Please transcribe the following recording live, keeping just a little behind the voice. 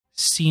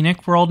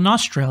Scenic World in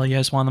Australia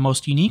is one of the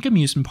most unique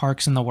amusement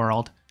parks in the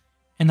world,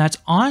 and that's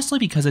honestly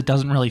because it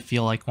doesn't really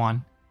feel like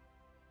one.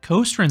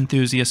 Coaster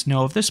enthusiasts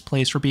know of this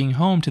place for being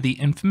home to the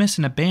infamous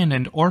and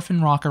abandoned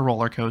Orphan Rocker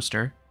roller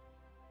coaster.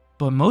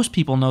 But most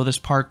people know this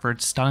park for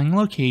its stunning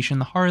location in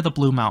the heart of the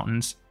Blue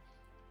Mountains.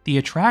 The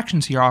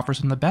attractions here offer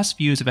some of the best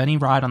views of any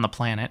ride on the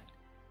planet.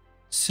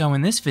 So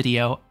in this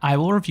video, I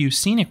will review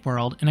Scenic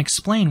World and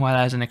explain why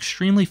that is an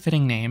extremely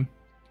fitting name.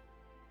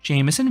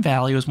 Jamison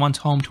Valley was once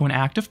home to an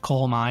active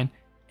coal mine,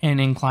 and an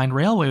inclined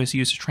railway was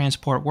used to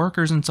transport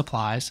workers and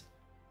supplies.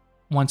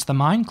 Once the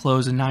mine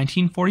closed in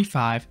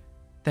 1945,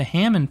 the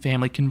Hammond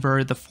family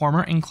converted the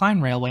former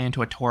inclined railway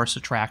into a tourist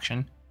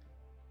attraction.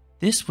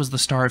 This was the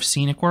start of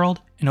Scenic World,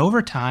 and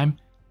over time,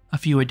 a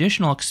few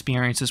additional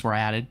experiences were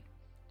added.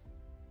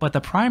 But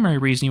the primary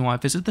reason you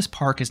want to visit this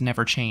park has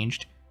never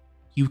changed.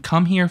 You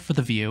come here for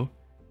the view.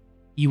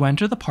 You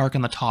enter the park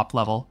on the top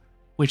level,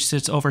 which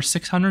sits over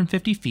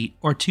 650 feet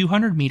or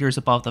 200 meters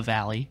above the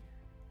valley.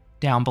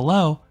 Down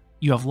below,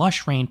 you have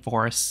lush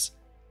rainforests.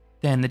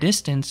 Then in the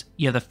distance,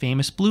 you have the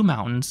famous Blue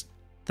Mountains,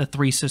 the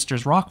Three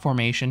Sisters Rock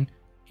Formation,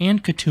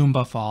 and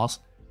Katoomba Falls.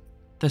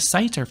 The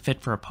sights are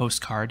fit for a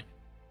postcard.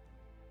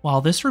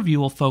 While this review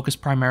will focus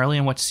primarily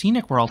on what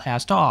Scenic World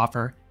has to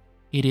offer,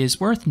 it is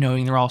worth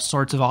noting there are all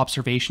sorts of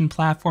observation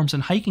platforms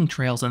and hiking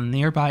trails in the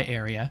nearby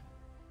area.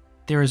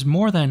 There is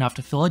more than enough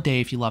to fill a day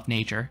if you love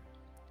nature.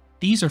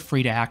 These are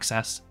free to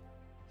access.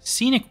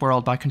 Scenic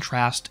World, by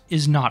contrast,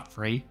 is not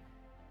free.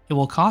 It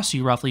will cost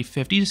you roughly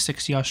 50 to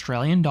 60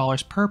 Australian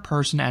dollars per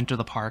person to enter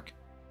the park.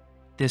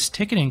 This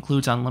ticket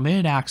includes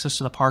unlimited access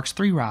to the park's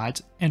 3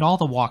 rides and all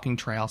the walking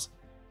trails.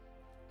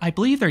 I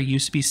believe there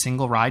used to be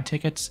single ride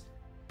tickets,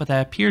 but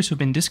that appears to have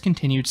been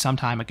discontinued some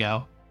time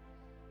ago.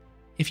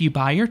 If you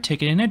buy your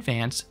ticket in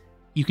advance,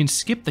 you can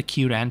skip the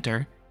queue to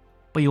enter,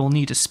 but you will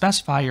need to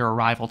specify your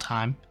arrival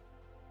time.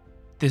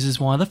 This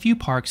is one of the few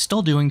parks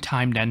still doing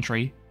timed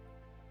entry,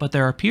 but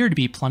there appear to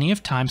be plenty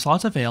of time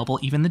slots available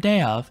even the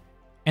day of,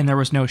 and there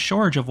was no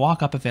shortage of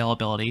walk-up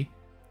availability.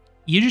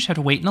 You just had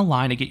to wait in a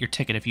line to get your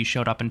ticket if you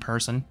showed up in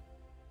person.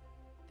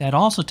 That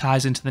also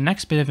ties into the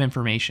next bit of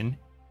information: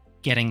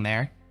 getting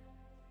there.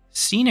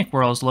 Scenic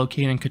World is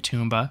located in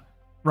Katoomba,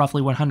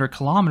 roughly 100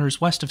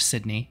 kilometers west of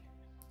Sydney.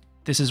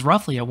 This is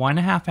roughly a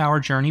 1.5 hour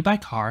journey by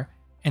car,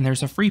 and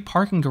there's a free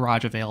parking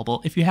garage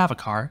available if you have a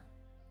car.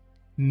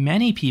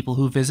 Many people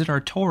who visit are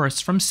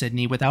tourists from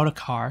Sydney without a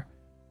car.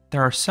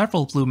 There are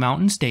several Blue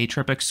Mountains day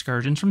trip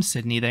excursions from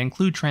Sydney that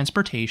include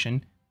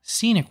transportation,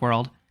 Scenic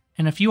World,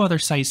 and a few other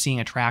sightseeing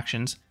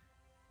attractions.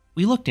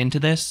 We looked into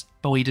this,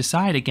 but we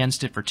decided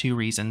against it for 2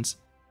 reasons: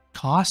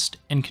 cost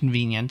and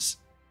convenience.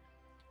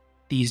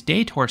 These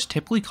day tours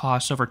typically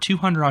cost over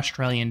 200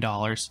 Australian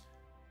dollars.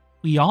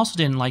 We also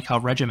didn't like how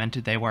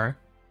regimented they were.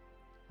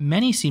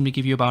 Many seem to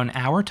give you about an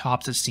hour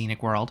tops at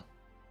Scenic World.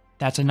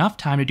 That's enough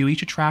time to do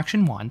each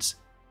attraction once,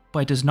 but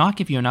it does not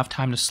give you enough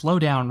time to slow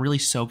down and really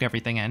soak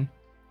everything in.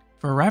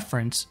 For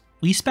reference,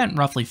 we spent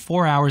roughly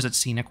 4 hours at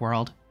Scenic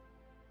World.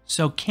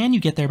 So can you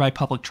get there by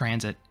public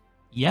transit?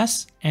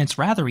 Yes, and it's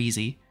rather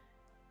easy.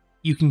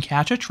 You can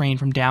catch a train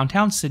from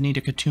downtown Sydney to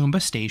Katoomba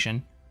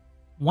Station.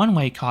 One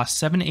way costs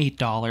 $7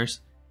 to $8.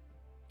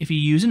 If you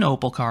use an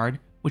Opal card,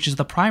 which is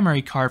the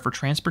primary card for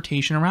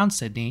transportation around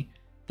Sydney,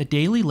 the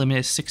daily limit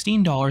is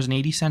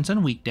 $16.80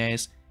 on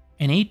weekdays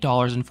and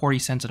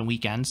 $8.40 on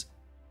weekends.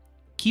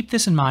 Keep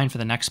this in mind for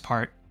the next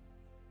part.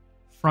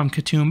 From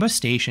Katoomba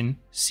Station,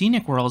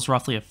 Scenic World is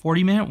roughly a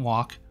 40-minute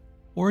walk,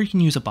 or you can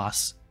use a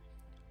bus.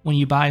 When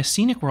you buy a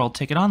Scenic World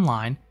ticket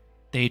online,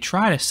 they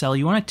try to sell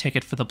you on a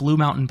ticket for the Blue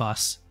Mountain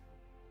bus.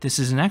 This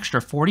is an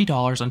extra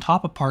 $40 on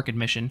top of park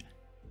admission.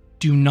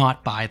 Do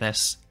not buy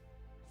this.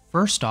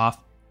 First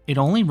off, it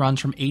only runs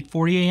from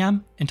 8:40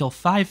 a.m. until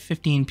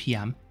 5:15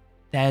 p.m.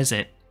 That is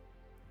it.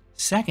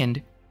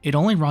 Second, it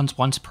only runs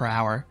once per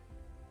hour,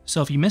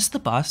 so if you miss the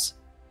bus,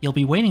 you'll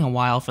be waiting a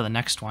while for the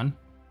next one.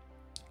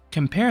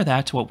 Compare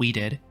that to what we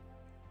did.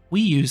 We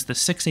used the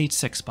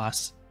 686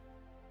 bus.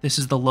 This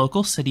is the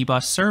local city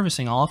bus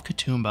servicing all of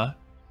Katoomba,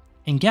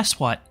 and guess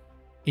what?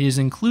 It is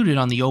included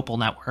on the Opal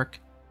network.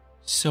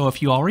 So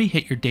if you already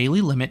hit your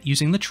daily limit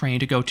using the train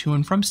to go to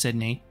and from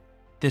Sydney,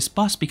 this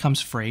bus becomes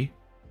free.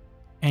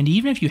 And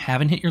even if you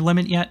haven't hit your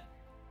limit yet,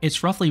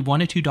 it's roughly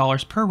 $1 to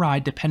 $2 per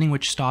ride depending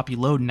which stop you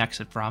load and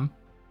exit from.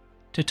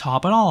 To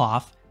top it all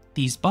off,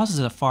 these buses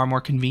have far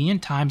more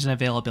convenient times and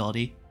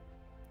availability.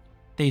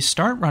 They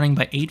start running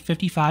by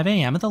 8:55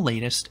 a.m. at the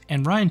latest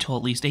and run until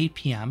at least 8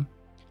 p.m.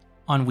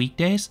 On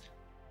weekdays,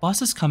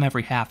 buses come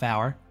every half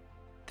hour.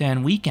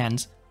 Then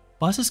weekends,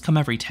 buses come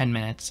every 10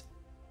 minutes.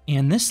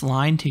 And this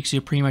line takes you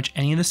to pretty much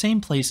any of the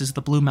same places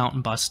the Blue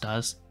Mountain bus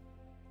does.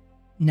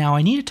 Now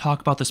I need to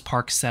talk about this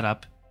park's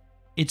setup.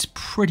 It's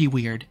pretty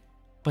weird,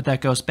 but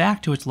that goes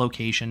back to its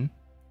location.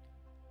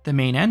 The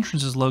main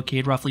entrance is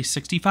located roughly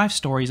 65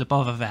 stories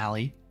above a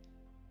valley.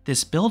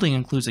 This building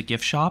includes a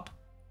gift shop,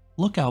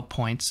 lookout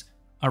points,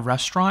 a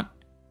restaurant,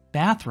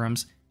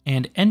 bathrooms,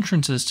 and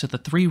entrances to the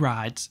 3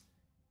 rides.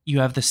 You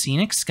have the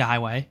Scenic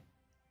Skyway,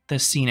 the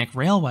Scenic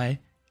Railway,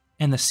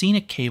 and the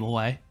Scenic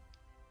Cableway.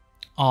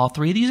 All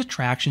three of these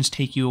attractions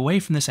take you away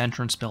from this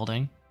entrance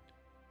building.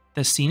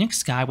 The Scenic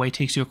Skyway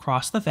takes you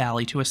across the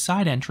valley to a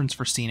side entrance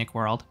for Scenic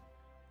World.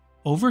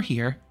 Over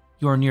here,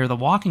 you are near the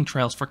walking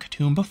trails for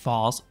Katoomba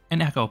Falls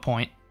and Echo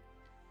Point.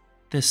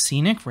 The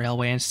Scenic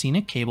Railway and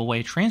Scenic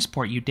Cableway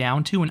transport you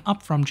down to and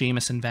up from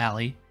Jamison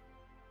Valley.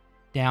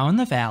 Down in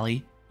the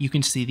valley, you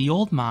can see the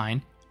old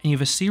mine, and you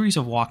have a series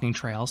of walking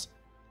trails.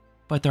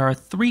 But there are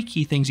three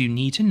key things you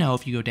need to know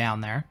if you go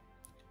down there.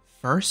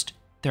 First,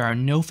 there are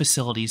no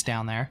facilities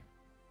down there.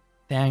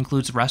 That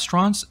includes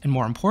restaurants and,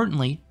 more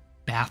importantly,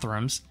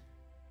 bathrooms.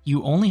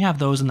 You only have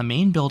those in the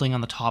main building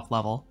on the top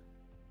level.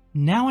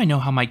 Now I know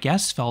how my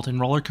guests felt in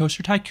Roller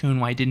Coaster Tycoon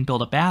why I didn't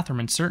build a bathroom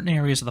in certain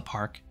areas of the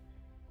park.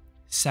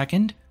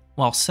 Second,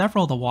 while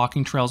several of the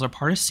walking trails are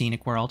part of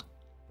Scenic World,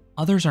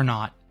 others are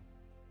not.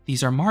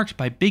 These are marked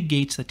by big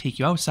gates that take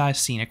you outside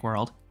Scenic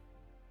World.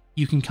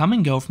 You can come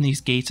and go from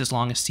these gates as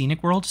long as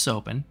Scenic World is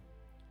open.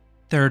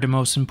 Third and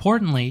most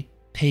importantly,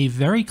 pay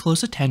very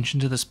close attention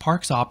to this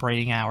park's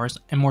operating hours,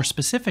 and more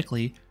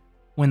specifically,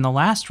 when the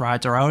last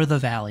rides are out of the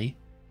valley.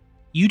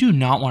 You do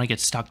not want to get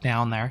stuck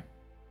down there.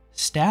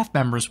 Staff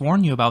members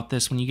warn you about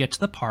this when you get to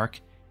the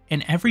park,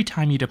 and every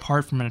time you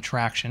depart from an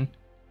attraction.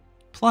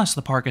 Plus,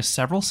 the park has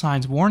several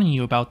signs warning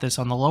you about this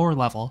on the lower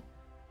level.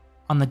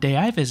 On the day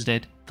I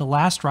visited, the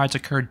last rides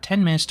occurred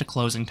 10 minutes to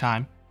closing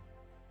time.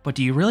 But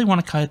do you really want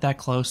to cut it that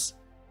close?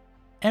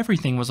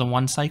 Everything was a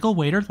 1 cycle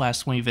wait or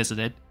less when we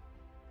visited,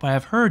 but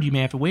I've heard you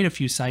may have to wait a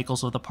few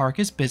cycles if the park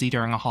is busy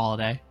during a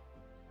holiday.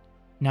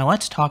 Now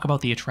let's talk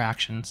about the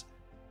attractions.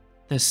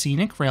 The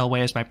Scenic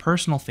Railway is my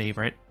personal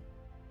favorite.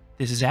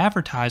 This is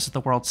advertised as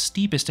the world's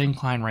steepest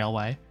incline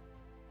railway.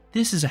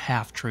 This is a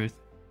half-truth.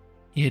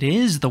 It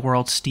is the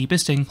world's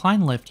steepest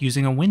incline lift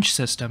using a winch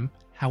system,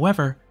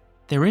 however,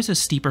 there is a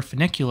steeper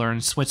funicular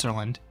in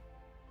Switzerland.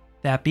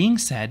 That being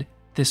said,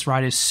 this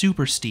ride is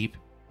super steep.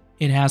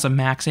 It has a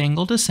max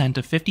angle descent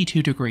of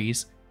 52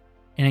 degrees,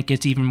 and it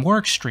gets even more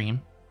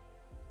extreme.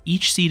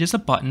 Each seat has a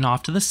button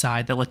off to the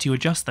side that lets you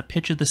adjust the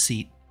pitch of the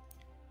seat.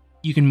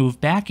 You can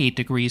move back 8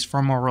 degrees for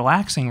a more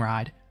relaxing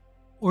ride,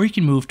 or you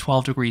can move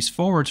 12 degrees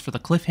forwards for the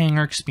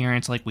cliffhanger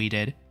experience like we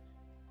did.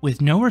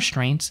 With no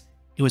restraints,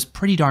 it was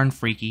pretty darn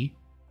freaky.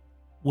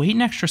 Wait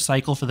an extra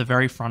cycle for the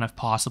very front if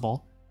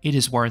possible. It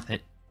is worth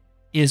it.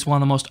 It is one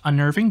of the most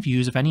unnerving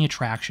views of any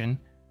attraction.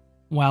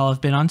 While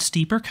I've been on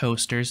steeper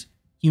coasters,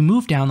 you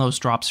move down those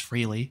drops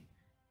freely.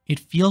 It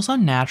feels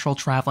unnatural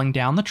traveling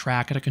down the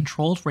track at a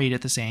controlled rate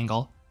at this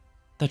angle.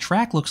 The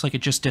track looks like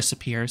it just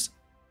disappears,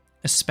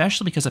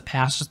 especially because it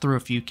passes through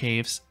a few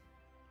caves.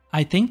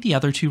 I think the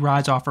other two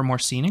rides offer more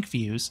scenic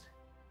views,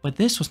 but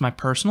this was my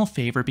personal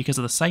favorite because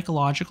of the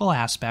psychological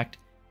aspect,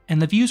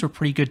 and the views were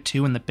pretty good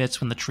too in the bits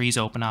when the trees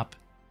open up.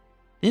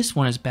 This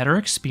one is better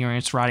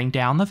experienced riding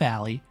down the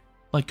valley,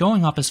 but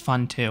going up is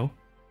fun too.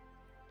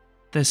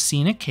 The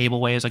Scenic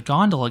Cableway is a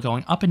gondola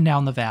going up and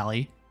down the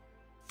valley.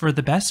 For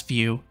the best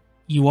view,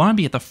 you want to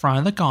be at the front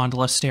of the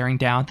gondola staring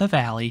down at the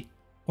valley,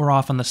 or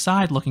off on the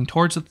side looking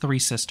towards the Three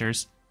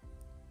Sisters.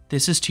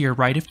 This is to your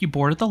right if you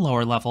board at the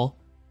lower level,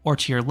 or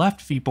to your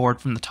left if you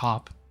board from the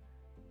top.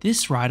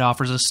 This ride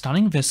offers a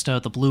stunning vista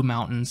of the Blue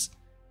Mountains.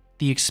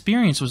 The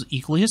experience was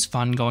equally as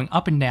fun going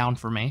up and down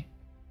for me.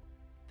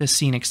 The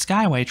Scenic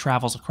Skyway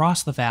travels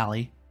across the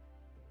valley.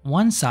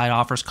 One side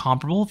offers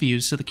comparable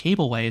views to the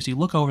cableway as you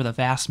look over the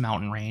vast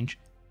mountain range.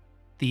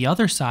 The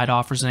other side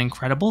offers an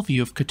incredible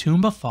view of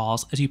Katoomba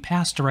Falls as you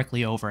pass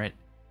directly over it.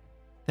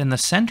 Then the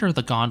center of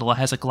the gondola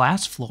has a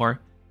glass floor,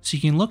 so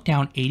you can look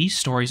down 80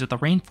 stories at the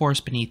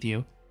rainforest beneath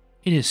you.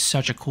 It is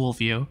such a cool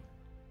view.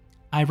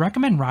 I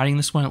recommend riding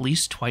this one at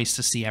least twice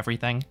to see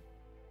everything.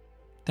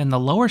 Then the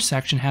lower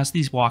section has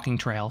these walking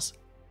trails.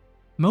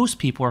 Most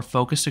people are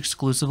focused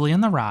exclusively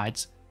on the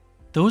rides.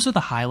 Those are the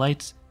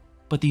highlights,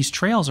 but these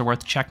trails are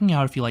worth checking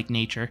out if you like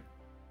nature.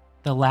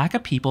 The lack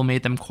of people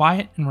made them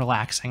quiet and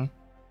relaxing.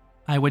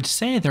 I would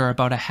say there are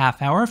about a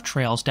half hour of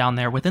trails down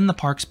there within the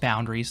park's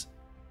boundaries.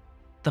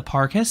 The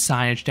park has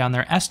signage down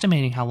there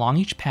estimating how long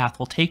each path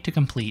will take to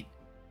complete.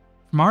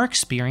 From our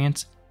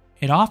experience,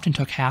 it often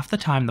took half the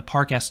time the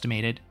park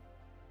estimated.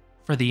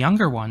 For the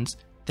younger ones,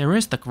 there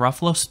is the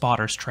Gruffalo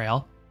Spotters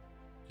Trail.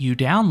 You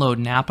download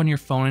an app on your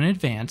phone in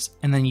advance,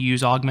 and then you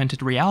use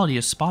augmented reality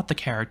to spot the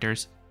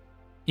characters.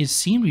 It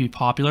seemed to be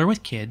popular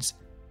with kids,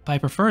 but I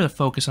prefer to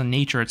focus on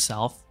nature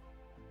itself.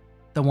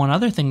 The one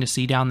other thing to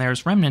see down there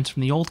is remnants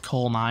from the old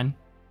coal mine.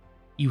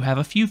 You have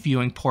a few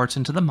viewing ports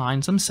into the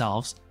mines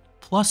themselves,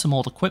 plus some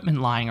old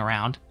equipment lying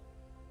around.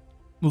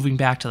 Moving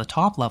back to the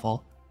top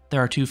level,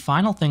 there are two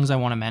final things I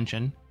want to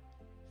mention.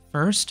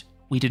 First,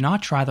 we did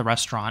not try the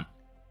restaurant.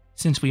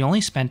 Since we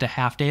only spent a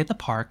half day at the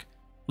park,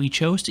 we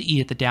chose to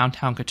eat at the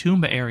downtown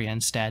Katoomba area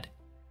instead.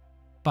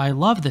 But I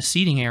love the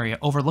seating area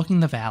overlooking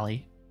the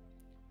valley.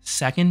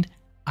 Second,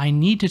 I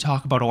need to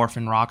talk about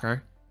Orphan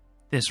Rocker.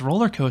 This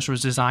roller coaster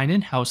was designed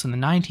in-house in the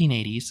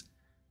 1980s.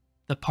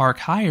 The park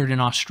hired an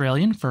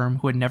Australian firm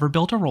who had never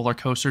built a roller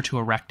coaster to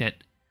erect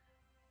it.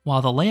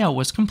 While the layout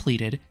was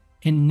completed,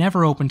 it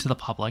never opened to the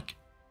public.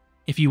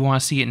 If you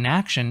want to see it in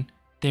action,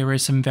 There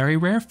is some very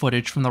rare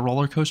footage from the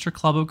Roller Coaster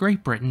Club of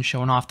Great Britain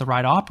showing off the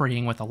ride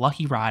operating with a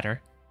lucky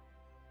rider.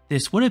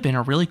 This would have been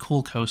a really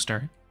cool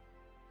coaster.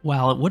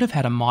 While it would have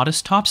had a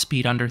modest top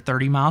speed under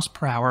 30 miles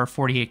per hour or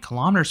 48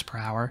 kilometers per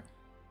hour,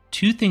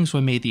 two things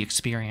would made the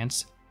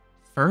experience.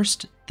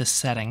 First, the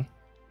setting.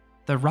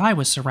 The ride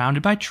was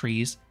surrounded by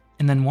trees,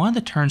 and then one of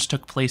the turns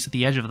took place at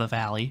the edge of the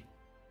valley.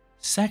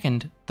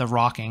 Second, the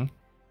rocking.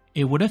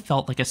 It would have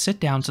felt like a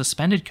sit-down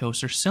suspended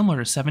coaster similar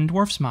to Seven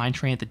Dwarfs Mine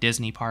Train at the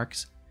Disney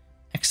parks,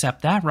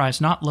 except that ride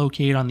is not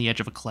located on the edge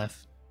of a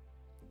cliff.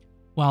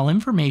 While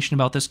information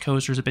about this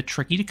coaster is a bit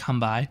tricky to come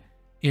by,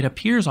 it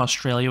appears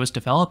Australia was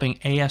developing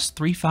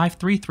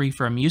AS3533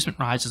 for amusement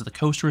rides as the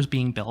coaster was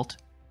being built.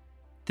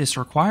 This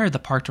required the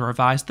park to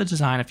revise the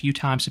design a few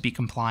times to be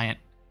compliant.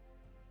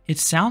 It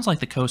sounds like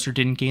the coaster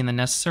didn't gain the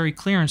necessary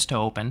clearance to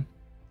open.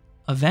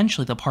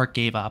 Eventually the park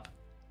gave up,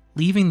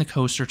 leaving the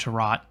coaster to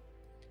rot.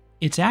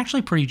 It's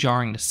actually pretty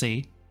jarring to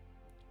see.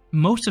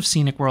 Most of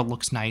Scenic World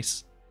looks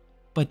nice,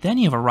 but then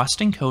you have a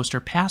rusting coaster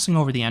passing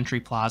over the entry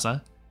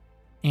plaza.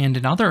 And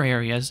in other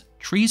areas,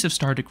 trees have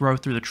started to grow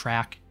through the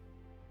track.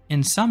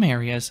 In some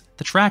areas,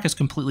 the track is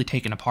completely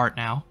taken apart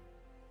now.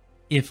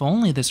 If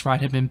only this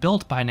ride had been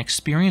built by an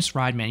experienced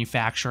ride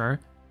manufacturer.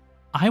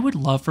 I would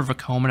love for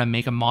Vekoma to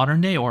make a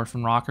modern day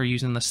Orphan Rocker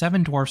using the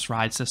Seven Dwarfs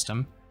ride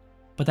system,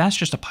 but that's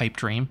just a pipe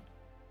dream.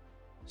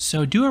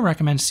 So do I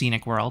recommend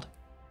Scenic World?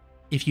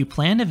 If you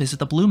plan to visit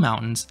the Blue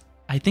Mountains,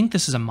 I think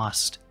this is a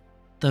must.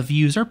 The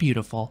views are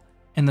beautiful,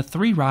 and the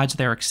 3 rides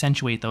there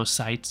accentuate those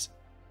sights.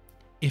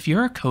 If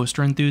you're a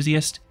coaster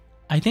enthusiast,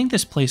 I think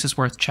this place is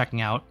worth checking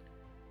out.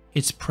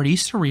 It's pretty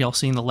surreal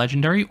seeing the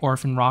legendary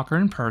Orphan Rocker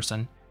in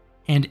person,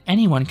 and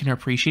anyone can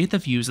appreciate the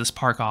views this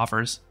park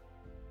offers.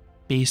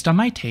 Based on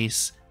my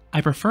tastes,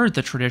 I preferred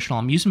the traditional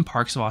amusement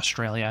parks of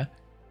Australia,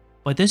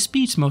 but this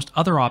beats most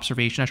other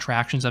observation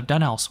attractions I've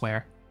done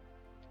elsewhere.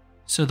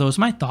 So those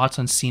are my thoughts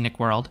on Scenic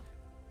World,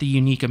 the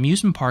unique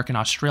amusement park in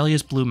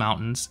Australia's Blue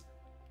Mountains.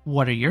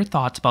 What are your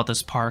thoughts about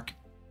this park,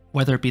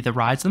 whether it be the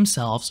rides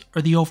themselves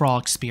or the overall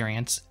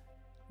experience?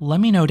 Let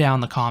me know down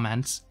in the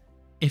comments.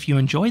 If you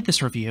enjoyed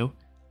this review,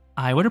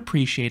 I would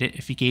appreciate it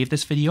if you gave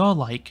this video a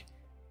like,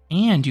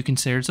 and you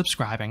considered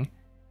subscribing,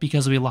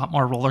 because there'll be a lot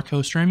more roller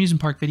coaster and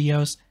amusement park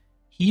videos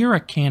here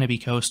at Canopy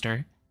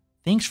Coaster.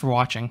 Thanks for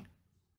watching.